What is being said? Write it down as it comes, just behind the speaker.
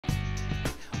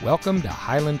welcome to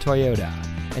Hiland Toyota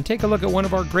and take a look at one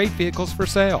of our great vehicles for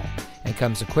sale, and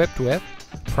comes equipped with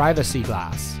privacy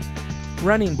glass,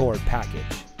 running board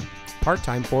package,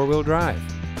 part-time four-wheel drive,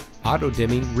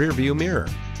 auto-dimming rear-view mirror,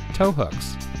 tow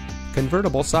hooks,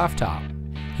 convertible soft top,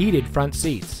 heated front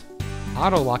seats,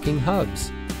 auto-locking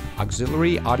hubs,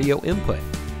 auxiliary audio input,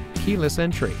 keyless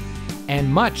entry,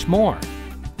 and much more.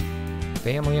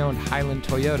 Family-owned Hiland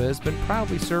Toyota has been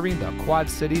proudly serving the Quad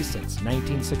Cities since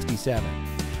 1967.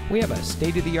 We have a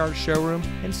state-of-the-art showroom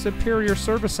and superior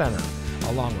service center,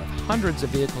 along with hundreds of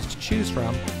vehicles to choose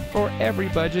from for every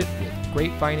budget with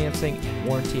great financing and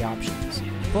warranty options.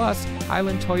 Plus,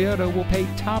 Hiland Toyota will pay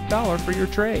top dollar for your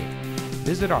trade.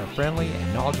 Visit our friendly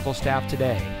and knowledgeable staff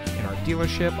today in our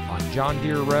dealership on John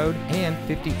Deere Road and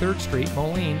 53rd Street,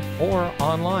 Moline, or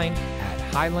online at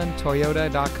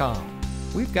hilandtoyota.com.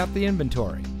 We've got the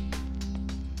inventory.